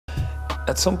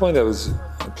At some point I was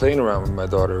playing around with my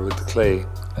daughter with the clay,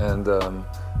 and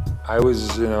I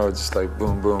was, just like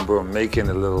boom, boom, boom, making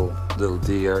a little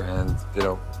deer, and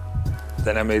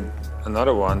then I made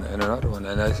another one and another one,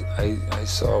 and I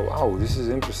saw, wow, this is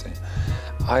interesting.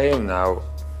 I am now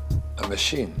a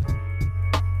machine.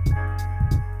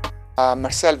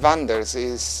 Marcel Wanders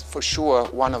is for sure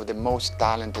one of the most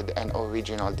talented and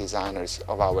original designers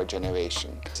of our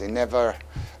generation. He never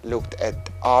looked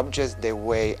at objects the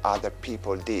way other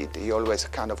people did. He always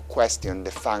kind of questioned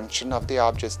the function of the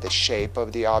objects, the shape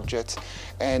of the objects,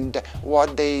 and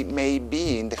what they may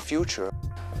be in the future.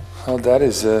 Well, that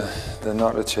is the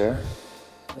Knottler chair,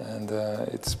 and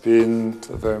it's been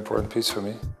a very important piece for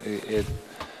me.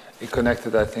 It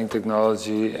connected, I think,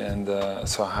 technology and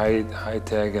so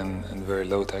high-tech and very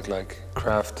low-tech, like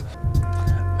craft.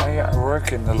 I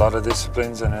work in a lot of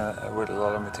disciplines and with a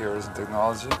lot of materials and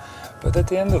technology, but at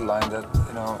the end of the line,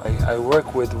 I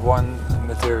work with one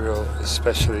material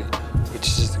especially, which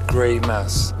is the gray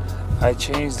mass. I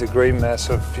change the gray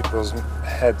mass of people's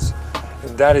heads.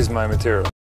 That is my material.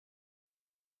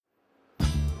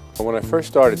 When I first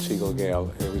started Siegel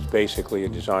Gale, it was basically a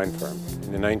design firm.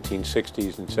 In the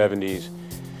 1960s and 70s,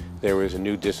 there was a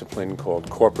new discipline called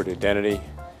corporate identity,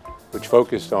 which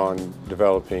focused on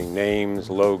developing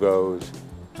names, logos,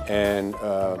 and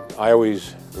I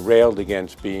always railed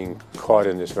against being caught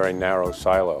in this very narrow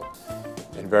silo.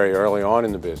 And very early on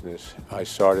in the business, I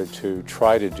started to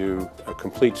try to do a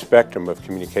complete spectrum of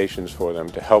communications for them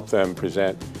to help them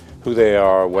present who they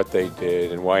are, what they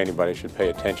did, and why anybody should pay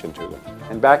attention to them.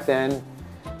 And back then,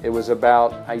 it was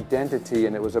about identity,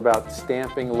 and it was about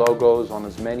stamping logos on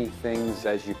as many things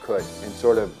as you could, and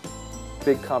sort of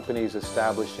big companies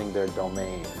establishing their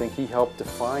domain. I think he helped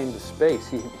define the space.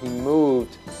 He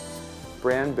moved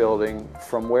brand building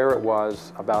from where it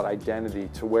was about identity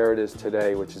to where it is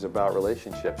today, which is about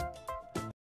relationships.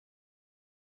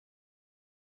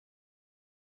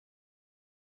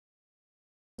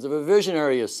 The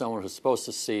visionary is someone who's supposed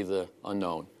to see the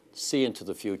unknown, see into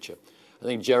the future. I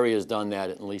think Jerry has done that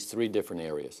in at least 3 different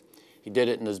areas. He did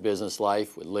it in his business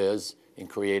life with Liz, in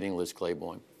creating Liz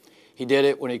Claiborne. He did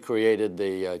it when he created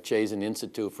the Chazen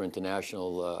Institute for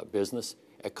International Business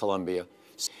at Columbia.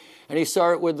 And he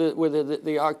saw it with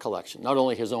the art collection, not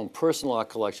only his own personal art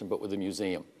collection, but with the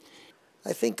museum.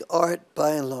 I think art,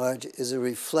 by and large, is a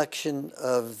reflection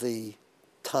of the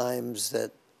times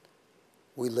that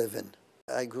we live in.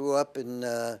 I grew up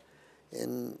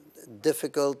in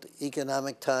difficult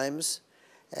economic times,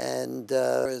 and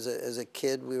as a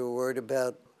kid we were worried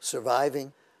about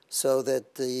surviving, so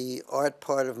that the art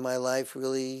part of my life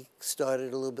really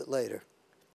started a little bit later.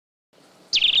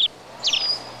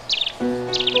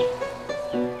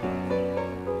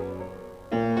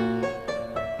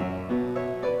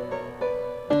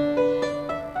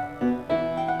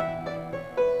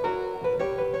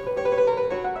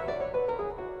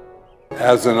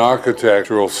 As an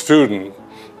architectural student,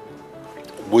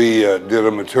 we did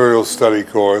a material study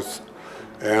course,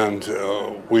 and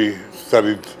we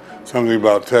studied something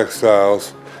about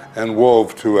textiles and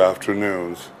wove 2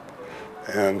 afternoons.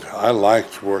 And I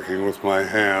liked working with my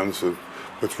hands and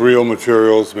with real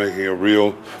materials, making a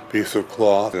real piece of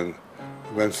cloth, and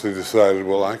eventually decided,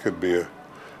 well, I could be a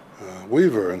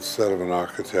weaver instead of an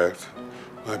architect.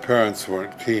 My parents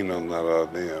weren't keen on that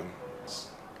idea.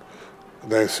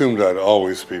 They assumed I'd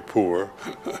always be poor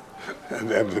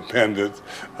and independent.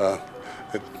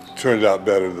 It turned out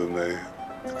better than they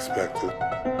expected.